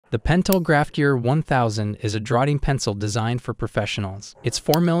The Pentel GraphGear 1000 is a drawing pencil designed for professionals. Its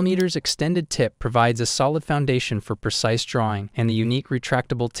 4mm extended tip provides a solid foundation for precise drawing, and the unique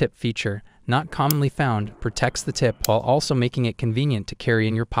retractable tip feature, not commonly found, protects the tip while also making it convenient to carry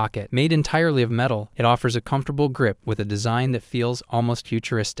in your pocket. Made entirely of metal, it offers a comfortable grip with a design that feels almost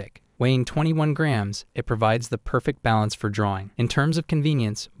futuristic. Weighing 21 grams, it provides the perfect balance for drawing. In terms of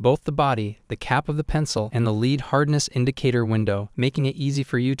convenience, both the body, the cap of the pencil, and the lead hardness indicator window, making it easy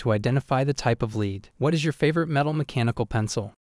for you to identify the type of lead. What is your favorite metal mechanical pencil?